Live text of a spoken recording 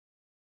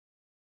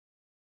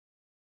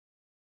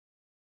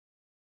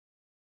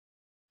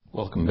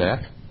Welcome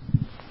back.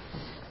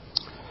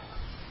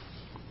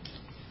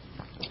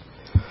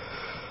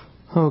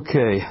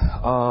 Okay,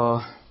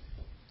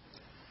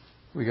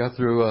 we got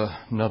through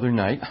another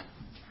night,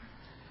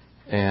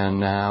 and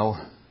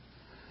now,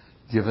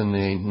 given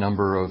the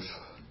number of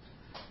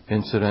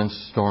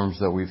incidents, storms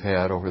that we've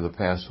had over the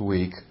past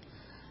week,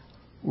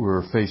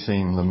 we're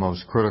facing the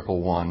most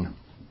critical one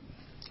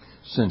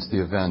since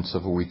the events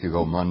of a week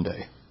ago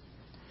Monday.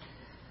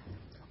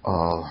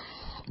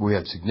 We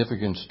had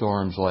significant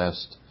storms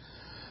last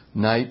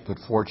night, but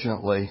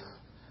fortunately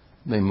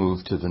they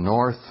moved to the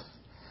north.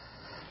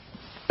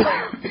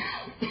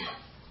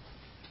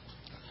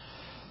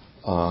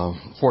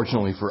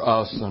 Fortunately for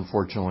us,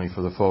 unfortunately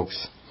for the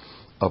folks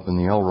up in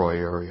the Elroy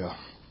area.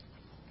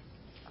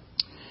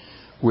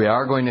 We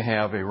are going to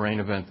have a rain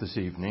event this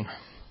evening,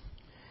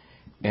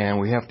 and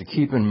we have to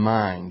keep in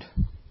mind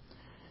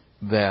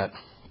that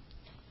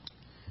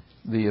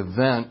the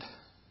event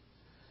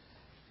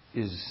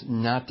is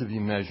not to be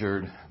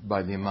measured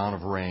by the amount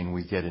of rain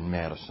we get in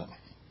Madison.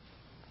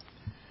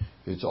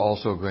 It's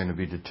also going to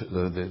be,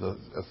 the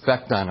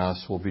effect on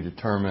us will be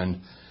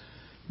determined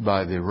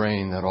by the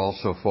rain that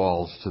also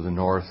falls to the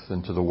north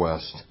and to the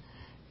west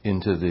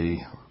into the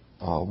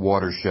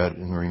watershed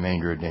in the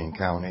remainder of Dane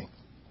County.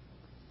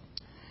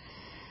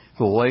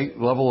 The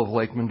level of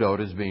Lake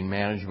Mendota is being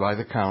managed by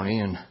the county,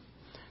 and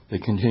they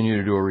continue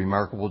to do a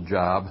remarkable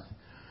job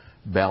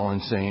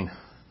balancing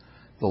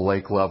the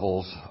lake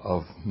levels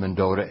of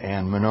Mendota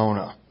and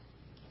Monona.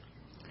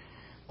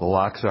 The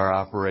locks are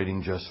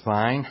operating just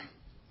fine,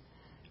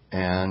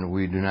 and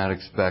we do not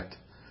expect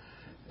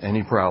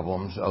any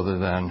problems other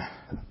than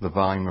the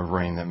volume of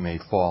rain that may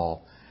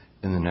fall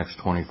in the next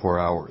 24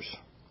 hours.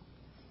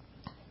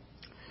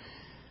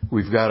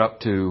 We've got up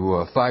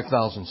to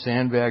 5,000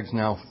 sandbags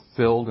now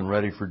filled and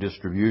ready for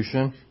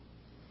distribution.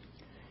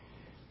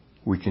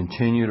 We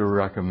continue to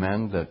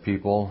recommend that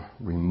people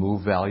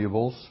remove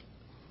valuables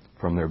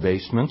from their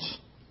basements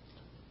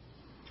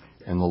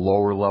and the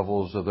lower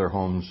levels of their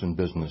homes and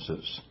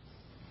businesses.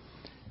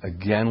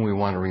 Again, we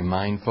want to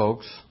remind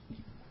folks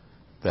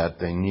that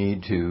they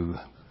need to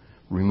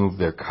remove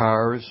their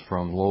cars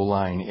from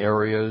low-lying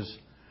areas,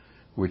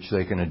 which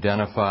they can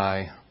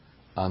identify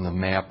on the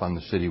map on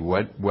the city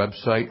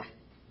website.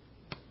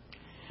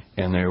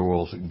 And there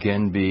will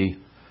again be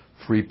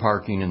free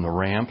parking in the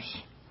ramps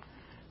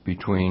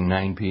between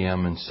 9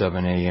 p.m. and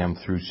 7 a.m.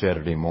 through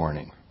Saturday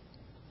morning.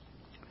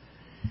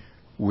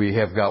 We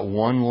have got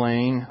one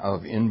lane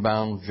of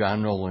inbound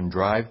John Nolan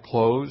Drive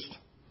closed,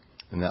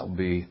 and that will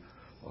be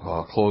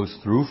closed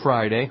through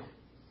Friday,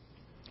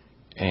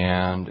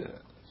 and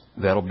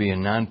that'll be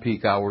in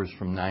non-peak hours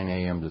from 9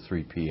 a.m. to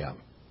 3 p.m.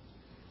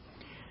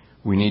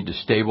 We need to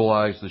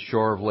stabilize the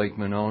shore of Lake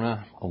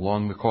Monona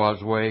along the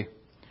causeway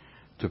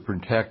to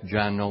protect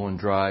John Nolan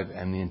Drive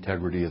and the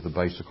integrity of the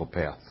bicycle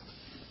path.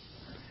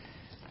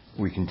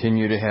 We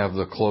continue to have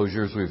the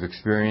closures we've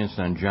experienced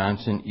on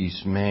Johnson,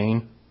 East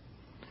Main,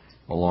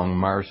 along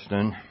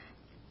Marston.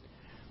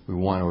 We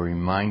want to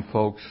remind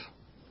folks,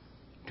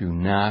 do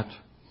not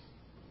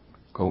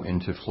go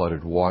into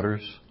flooded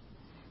waters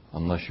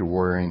unless you're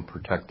wearing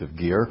protective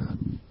gear,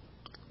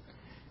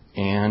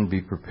 and be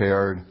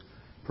prepared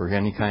for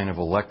any kind of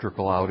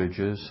electrical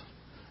outages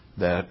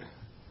that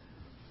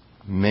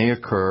may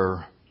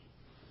occur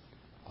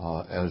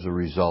as a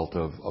result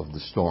of the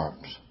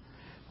storms.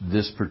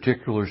 This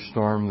particular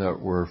storm that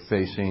we're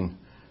facing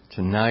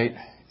tonight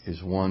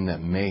is one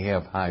that may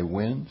have high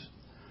winds,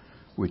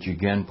 which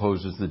again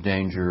poses the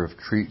danger of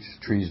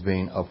trees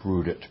being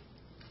uprooted.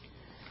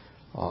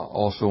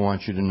 Also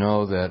want you to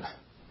know that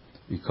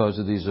because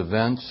of these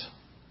events,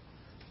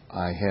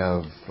 I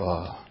have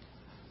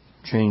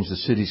changed the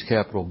city's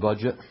capital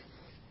budget,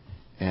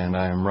 and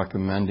I am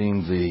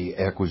recommending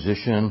the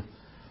acquisition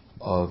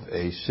of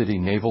a city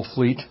naval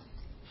fleet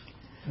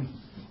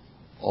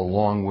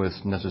along with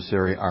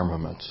necessary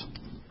armaments.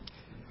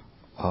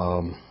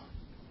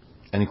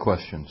 Any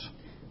questions?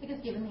 I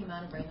guess given the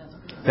amount of rain that's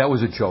predicted. That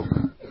was a joke.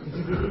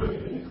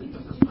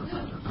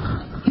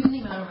 Given the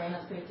amount of rain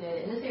that's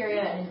predicted in this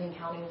area and in Dane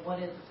County, what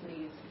is the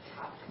city's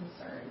top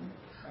concern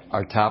right now?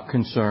 Our top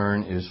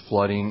concern is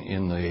flooding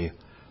in the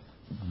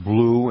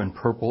blue and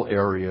purple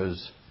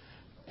areas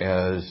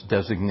as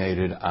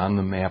designated on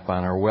the map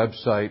on our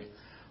website,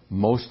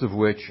 most of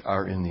which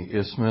are in the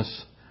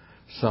isthmus,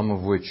 some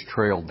of which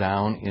trail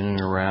down in and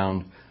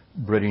around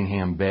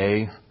Brittingham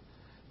Bay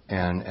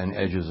and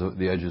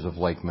the edges of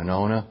Lake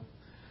Monona,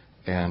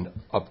 and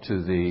up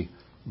to the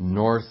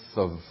north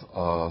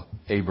of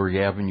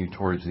Avery Avenue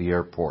towards the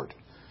airport.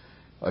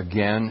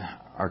 Again,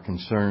 our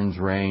concerns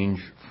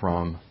range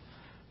from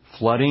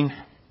flooding,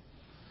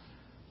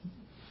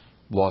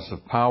 loss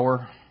of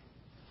power,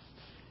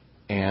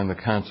 and the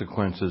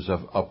consequences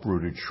of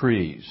uprooted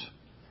trees,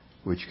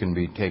 which can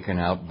be taken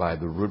out by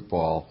the root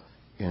ball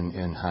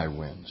in high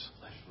winds.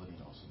 Flash flooding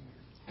also.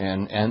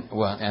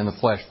 And the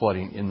flash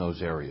flooding in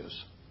those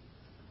areas.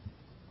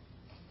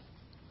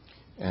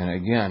 And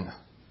again,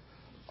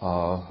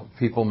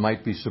 people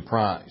might be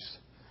surprised.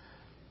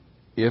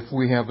 If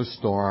we have a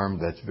storm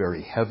that's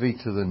very heavy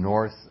to the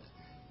north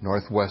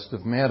northwest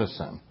of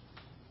Madison,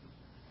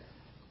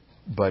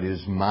 but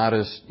is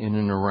modest in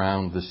and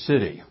around the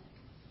city.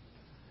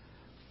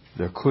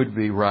 There could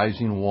be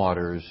rising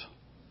waters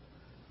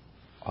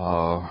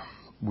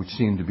which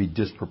seem to be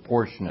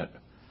disproportionate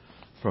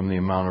from the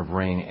amount of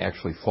rain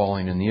actually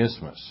falling in the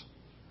isthmus.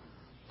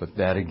 But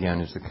that,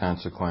 again, is the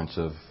consequence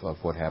of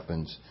what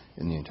happens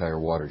in the entire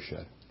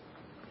watershed.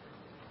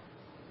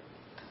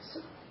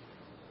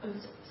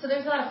 So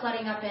there's a lot of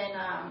flooding up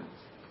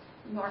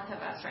in north of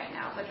us right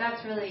now, but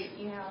that's really,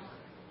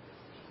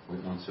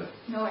 Wait one sec.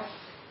 north.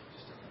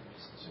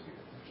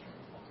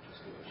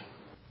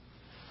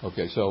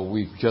 Okay, so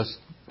we've just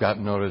got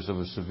notice of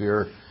a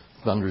severe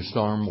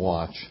thunderstorm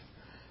watch.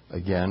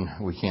 Again,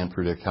 we can't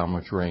predict how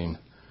much rain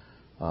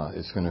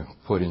it's going to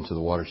put into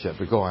the watershed.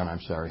 But go on,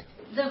 I'm sorry.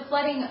 The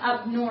flooding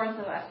up north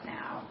of us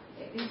now,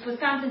 it's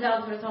Wisconsin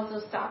Dells, but it's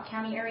also Stock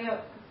County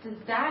area. Does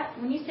that,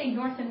 when you say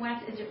north and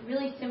west, is it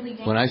really simply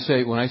When I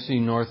say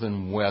north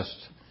and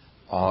west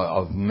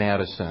of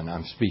Madison,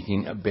 I'm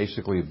speaking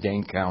basically of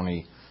Dane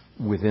County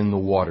within the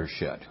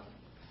watershed.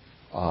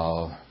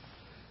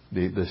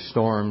 The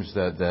storms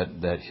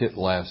that hit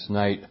last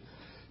night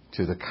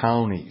to the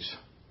counties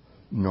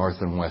north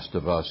and west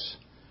of us,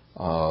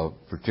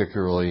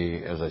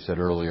 particularly, as I said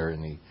earlier,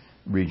 in the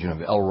region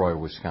of Elroy,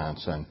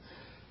 Wisconsin,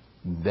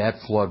 that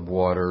flood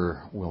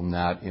water will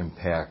not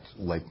impact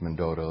Lake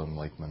Mendota and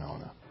Lake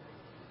Monona.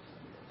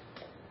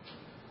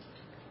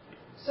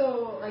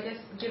 So I guess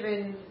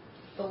given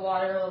the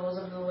water levels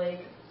of the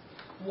lake,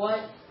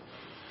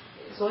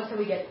 so let's say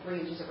we get 3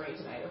 inches of rain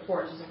tonight, or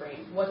 4 inches of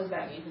rain, what does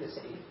that mean for the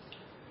city?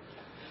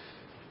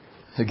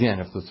 Again,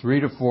 if the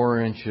 3 to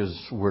 4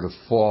 inches were to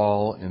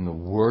fall in the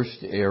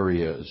worst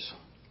areas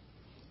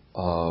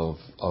of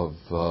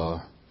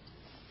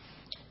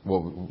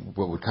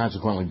what would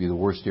consequently be the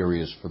worst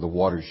areas for the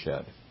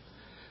watershed,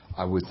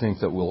 I would think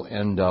that we'll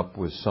end up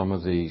with some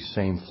of the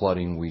same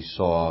flooding we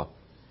saw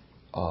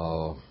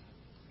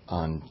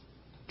on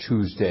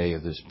Tuesday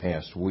of this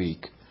past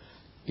week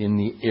in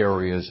the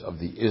areas of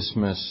the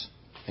isthmus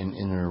and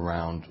in and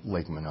around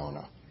Lake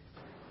Monona.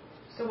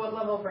 So what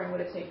level of rain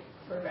would it take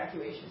for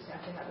evacuations to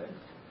have to happen?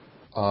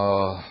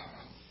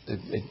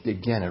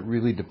 Again, it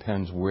really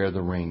depends where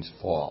the rains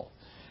fall.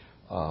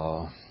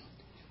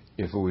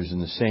 If it was in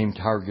the same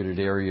targeted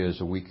area as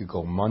a week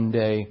ago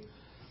Monday,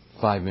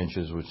 5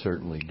 inches would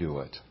certainly do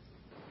it.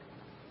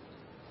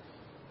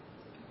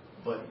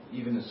 But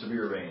even the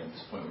severe rain at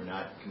this point, we're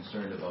not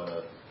concerned about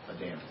a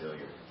dam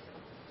failure.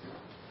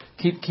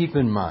 Keep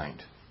in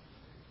mind,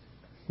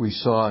 we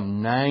saw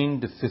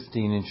 9 to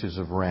 15 inches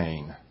of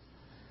rain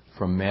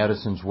from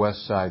Madison's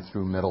west side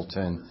through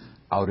Middleton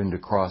out into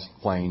Cross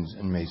Plains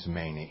and Mesa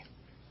Maney.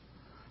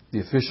 The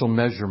official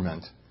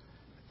measurement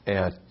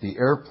at the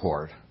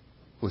airport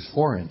was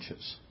 4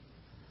 inches.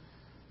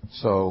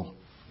 So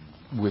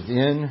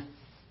within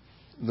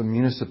the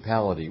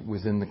municipality,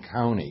 within the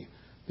county,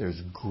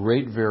 there's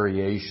great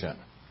variation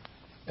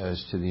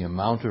as to the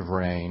amount of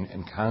rain,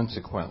 and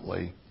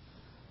consequently,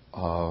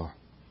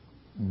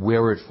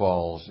 where it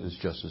falls is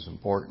just as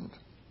important,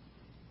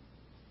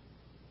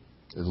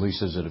 at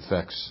least as it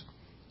affects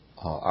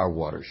our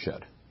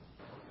watershed.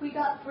 We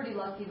got pretty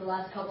lucky the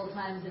last couple of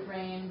times it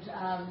rained.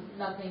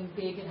 Nothing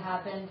big had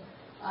happened.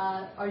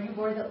 Are you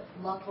worried that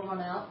luck will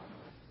run out?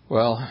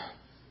 Well,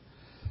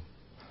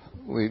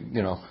 we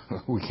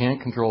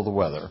can't control the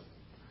weather.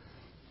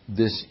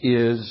 This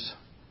is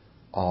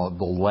the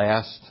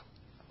last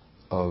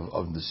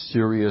of the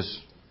serious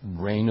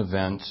rain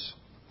events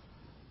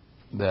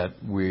that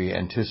we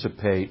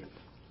anticipate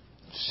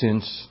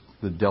since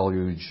the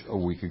deluge a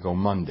week ago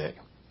Monday.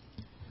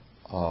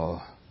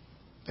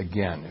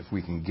 Again, if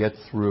we can get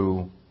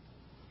through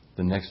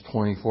the next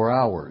 24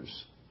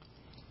 hours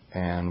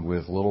and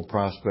with little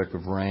prospect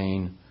of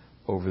rain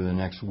over the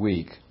next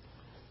week,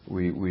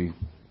 we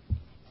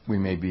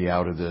may be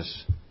out of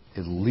this,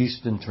 at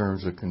least in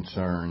terms of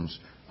concerns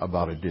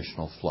about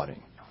additional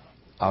flooding.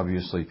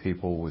 Obviously,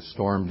 people with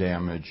storm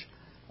damage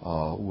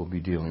will be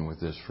dealing with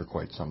this for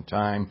quite some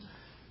time,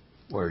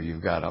 where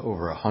you've got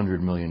over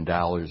 $100 million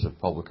of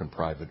public and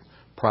private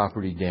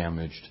property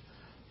damaged.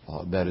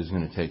 That is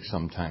going to take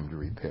some time to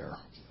repair.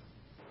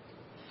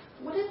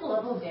 What is the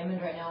level of damage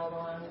right now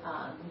along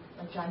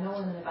John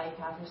Nolan and the bike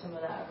path, or some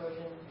of that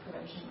erosion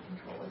prevention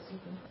control is taking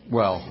place?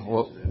 Well,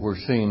 what we're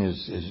seeing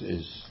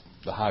is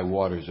the high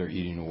waters are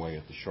eating away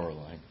at the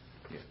shoreline.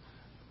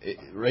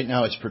 Right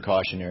now it's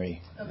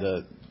precautionary.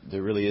 Okay.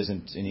 There really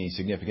isn't any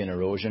significant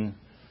erosion.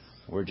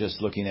 We're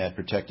just looking at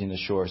protecting the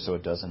shore so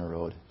it doesn't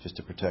erode, just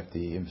to protect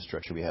the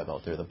infrastructure we have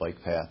out there, the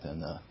bike path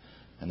and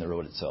the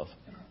road itself.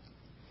 Okay.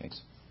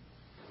 Thanks.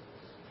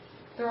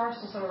 There are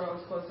still some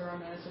roads closed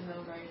around Madison,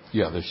 though, right?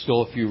 Yeah, there's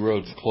still a few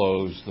roads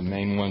closed. The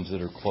main ones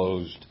that are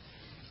closed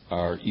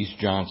are East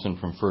Johnson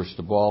from First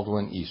to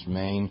Baldwin, East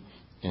Main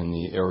in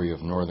the area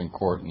of Northern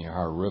Court and the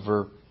Ohio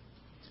River,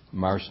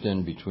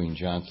 Marston between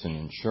Johnson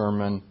and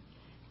Sherman,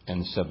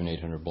 and the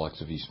 700-800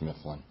 blocks of East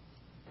Mifflin.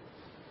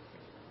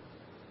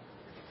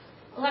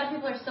 A lot of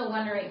people are still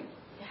wondering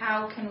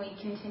how can we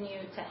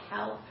continue to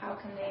help?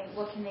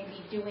 What can they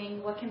be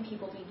doing? What can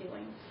people be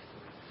doing?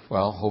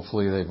 Well,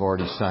 hopefully they've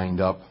already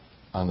signed up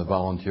on the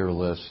volunteer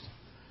list,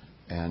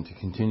 and to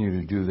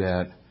continue to do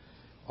that.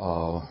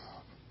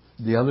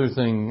 The other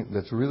thing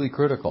that's really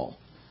critical,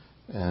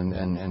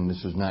 and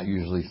this is not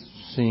usually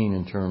seen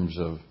in terms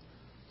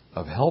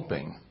of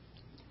helping,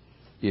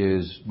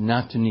 is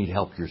not to need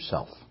help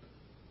yourself.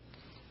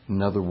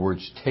 In other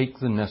words, take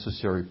the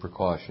necessary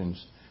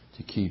precautions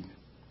to keep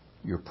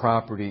your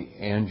property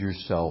and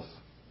yourself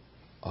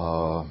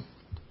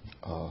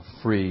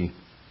free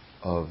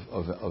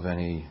of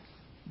any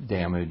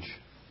damage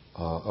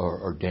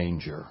or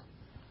danger.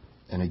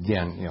 And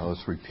again,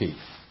 let's repeat.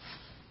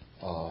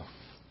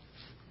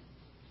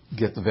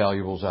 Get the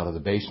valuables out of the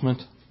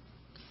basement.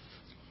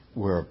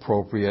 Where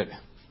appropriate,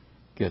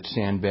 get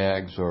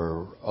sandbags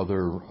or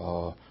other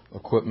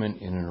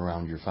equipment in and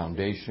around your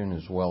foundation,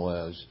 as well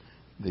as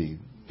the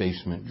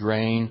basement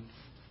drain.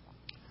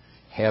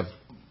 Have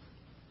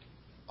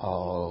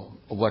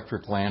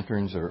electric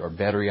lanterns or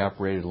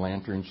battery-operated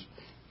lanterns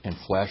and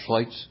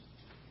flashlights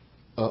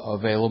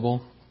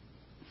available.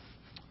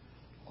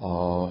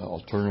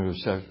 Alternative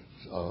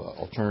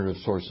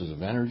sources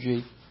of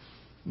energy.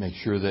 Make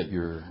sure that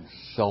your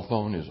cell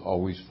phone is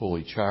always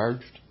fully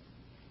charged.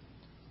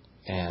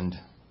 And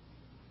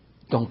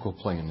don't go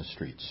play in the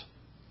streets.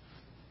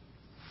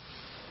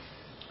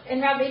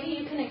 And Rob, maybe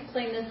you can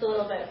explain this a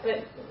little bit,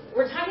 but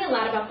we're talking a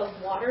lot about the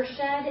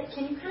watershed.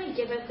 Can you kind of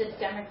give us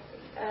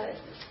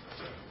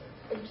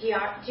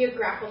a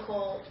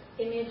geographical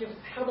image of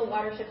how the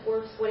watershed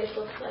works, what it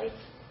looks like?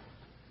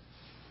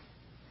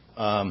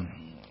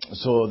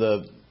 So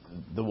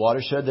the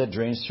watershed that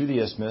drains through the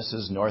isthmus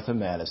is north of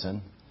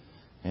Madison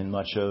in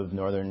much of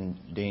northern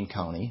Dane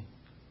County.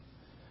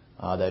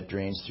 That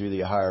drains through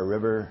the Ohio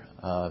River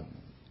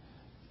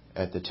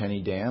at the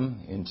Tenney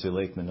Dam into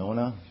Lake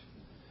Monona,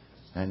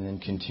 and then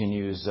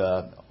continues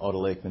out of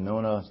Lake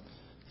Monona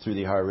through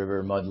the Ohio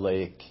River, Mud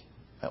Lake,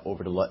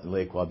 over to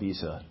Lake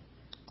Wabisa.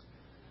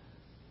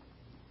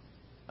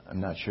 I'm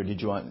not sure. Did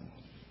you want?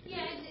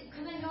 Yeah,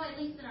 because I know at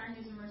least in our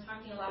newsroom we're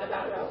talking a lot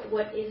about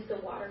what is the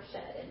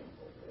watershed and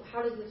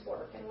how does this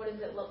work and what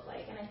does it look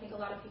like, and I think a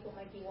lot of people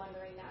might be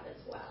wondering that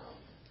as well.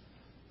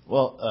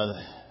 Well,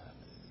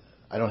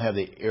 I don't have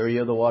the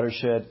area of the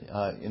watershed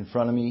in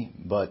front of me,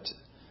 but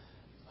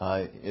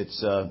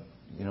it's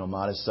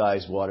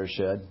modest-sized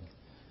watershed,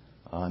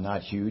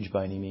 not huge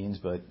by any means,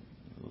 but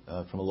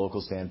from a local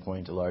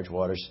standpoint, a large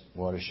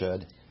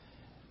watershed.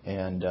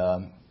 And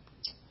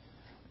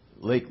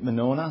Lake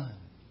Mendota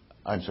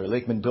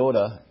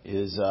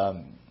is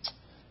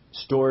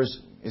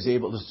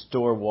able to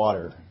store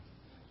water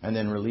and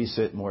then release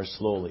it more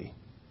slowly,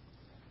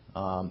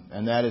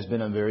 and that has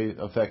been a very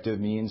effective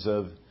means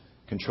of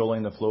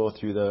controlling the flow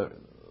through the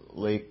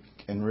lake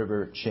and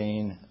river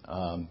chain.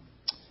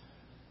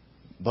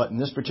 But in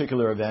this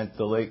particular event,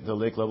 the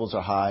lake levels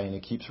are high and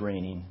it keeps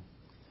raining.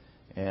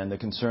 And the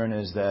concern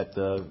is that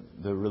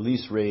the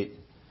release rate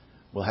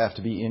will have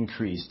to be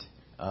increased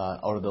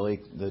out of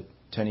the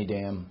Tenney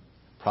Dam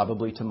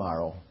probably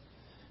tomorrow.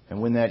 And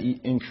when that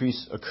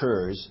increase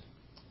occurs,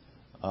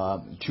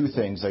 two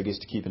things I guess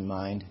to keep in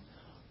mind.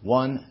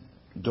 One,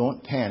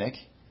 don't panic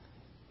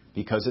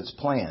because it's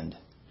planned.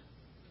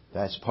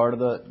 That's part of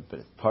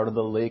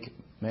the lake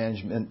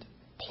management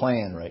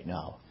plan right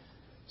now.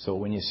 So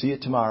when you see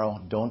it tomorrow,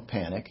 don't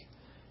panic.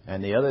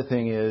 And the other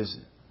thing is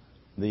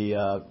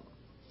the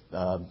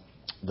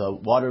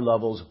water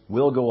levels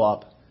will go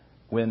up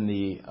when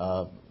the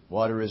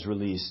water is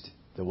released.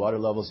 The water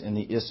levels in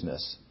the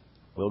isthmus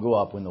will go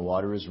up when the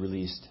water is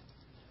released,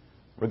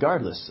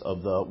 regardless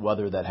of the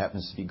weather that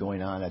happens to be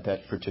going on at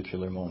that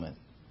particular moment.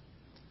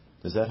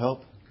 Does that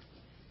help?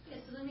 Yeah,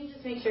 so let me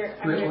just make sure.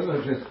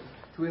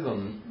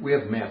 We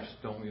have maps,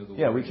 don't we?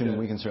 Yeah, we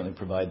can certainly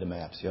provide the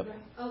maps. Yep.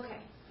 Okay.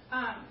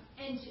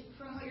 And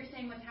from what you're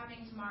saying, what's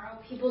happening tomorrow,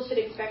 people should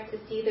expect to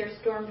see their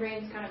storm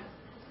drains kind of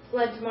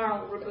flood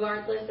tomorrow,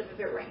 regardless of if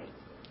it rains.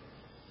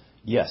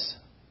 Yes,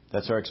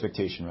 that's our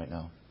expectation right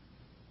now.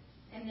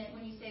 And then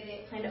when you say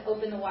they plan to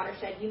open the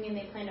watershed, you mean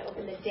they plan to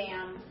open the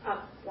dam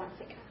up once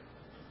again?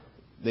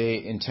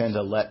 They intend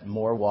to let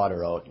more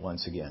water out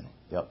once again.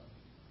 Yep.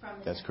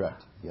 That's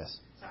correct. Yes.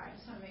 Sorry, I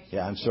just want to make sure.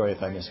 Yeah, I'm sorry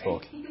if I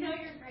misspoke. No,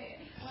 you're great.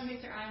 I want to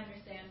make sure I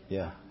understand.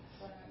 Yeah.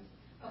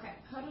 Okay.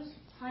 How does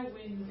high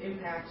winds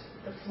impact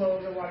the flow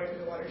of the water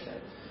through the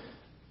watershed?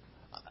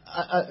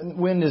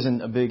 Wind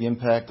isn't a big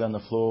impact on the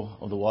flow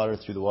of the water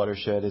through the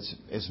watershed.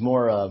 It's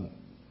more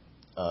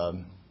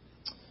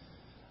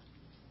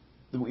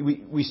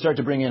we start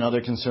to bring in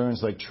other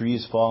concerns like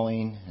trees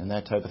falling and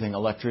that type of thing,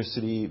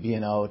 electricity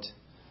being out,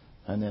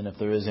 and then if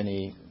there is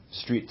any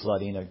street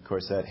flooding, of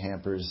course, that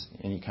hampers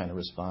any kind of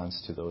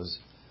response to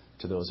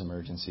those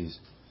emergencies.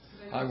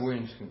 High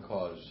winds can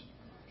cause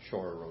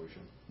shore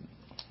erosion.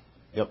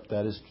 Yep,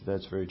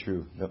 that's very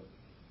true. Yep,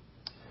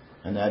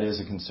 and that is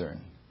a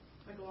concern.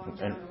 Like along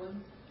John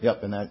Island?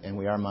 Yep, and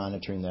we are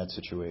monitoring that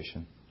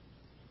situation.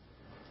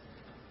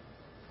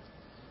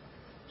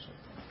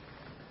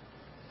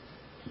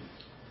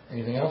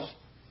 Anything else?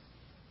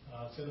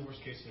 Say the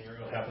worst case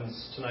scenario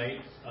happens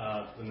tonight,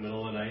 in the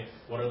middle of the night.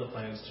 What are the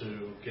plans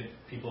to get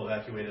people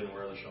evacuated and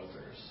where are the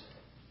shelters?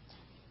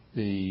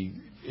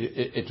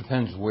 It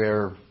depends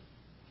where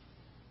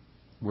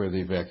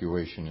the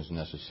evacuation is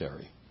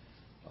necessary,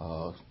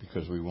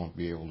 because we won't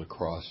be able to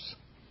cross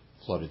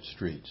flooded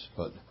streets.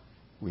 But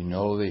we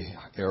know the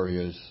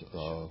areas.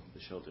 The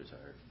shelters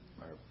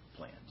are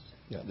planned.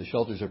 Yeah, the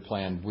shelters are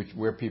planned.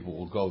 Where people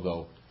will go,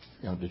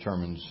 though,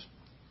 determines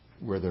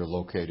where they're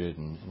located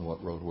and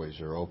what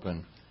roadways are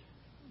open.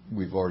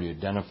 We've already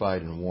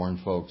identified and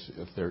warned folks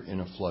if they're in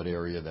a flood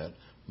area that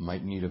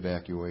might need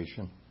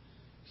evacuation.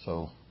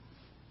 So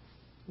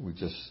we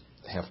just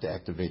have to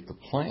activate the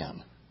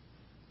plan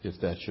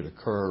if that should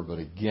occur. But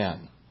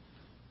again,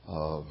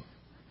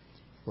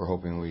 we're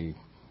hoping we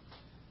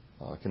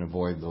can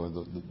avoid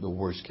the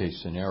worst case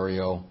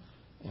scenario,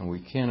 and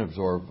we can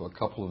absorb a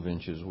couple of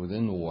inches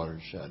within the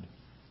watershed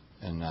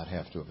and not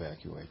have to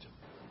evacuate.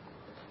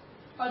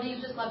 Are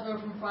these just left over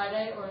from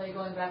Friday, or are they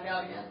going back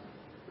out again?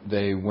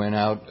 They went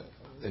out.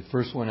 They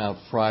first went out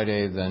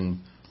Friday,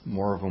 then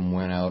more of them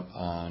went out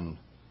on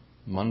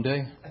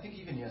Monday. I think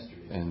even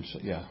yesterday. And so,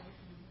 yeah.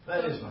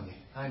 That is Monday.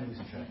 I'm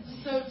losing track.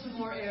 So to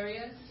more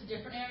areas, to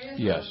different areas?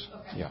 Yes.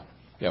 Okay.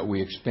 Yeah.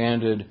 We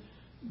expanded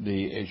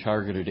a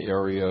targeted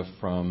area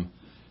from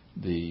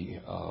the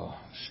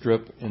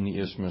strip in the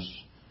Isthmus,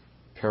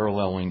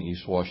 paralleling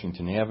East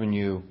Washington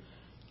Avenue,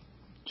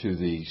 to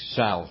the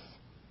south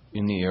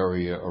in the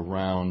area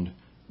around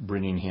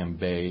Brittingham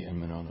Bay and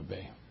Monona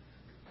Bay.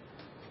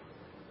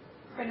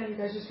 Right now, you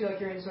guys just feel like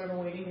you're in sort of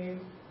a waiting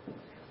game?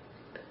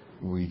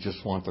 We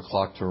just want the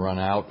clock to run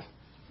out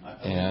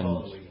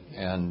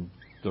and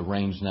the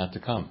rains not to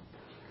come.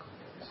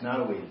 It's not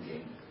a waiting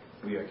game.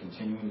 We are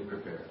continuing to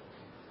prepare.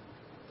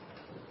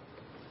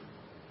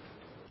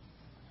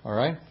 All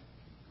right?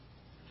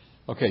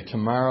 Okay,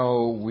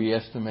 tomorrow we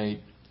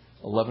estimate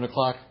 11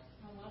 o'clock.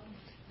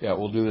 Yeah,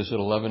 we'll do this at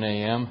 11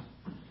 a.m.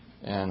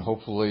 And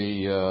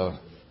hopefully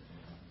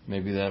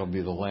maybe that'll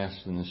be the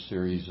last in this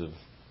series of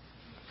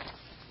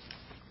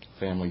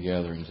family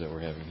gatherings that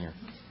we're having here.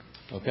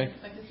 Okay?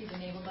 I'd like to see the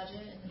naval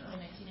budget in the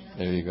 2019.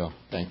 There you go.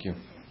 Thank you.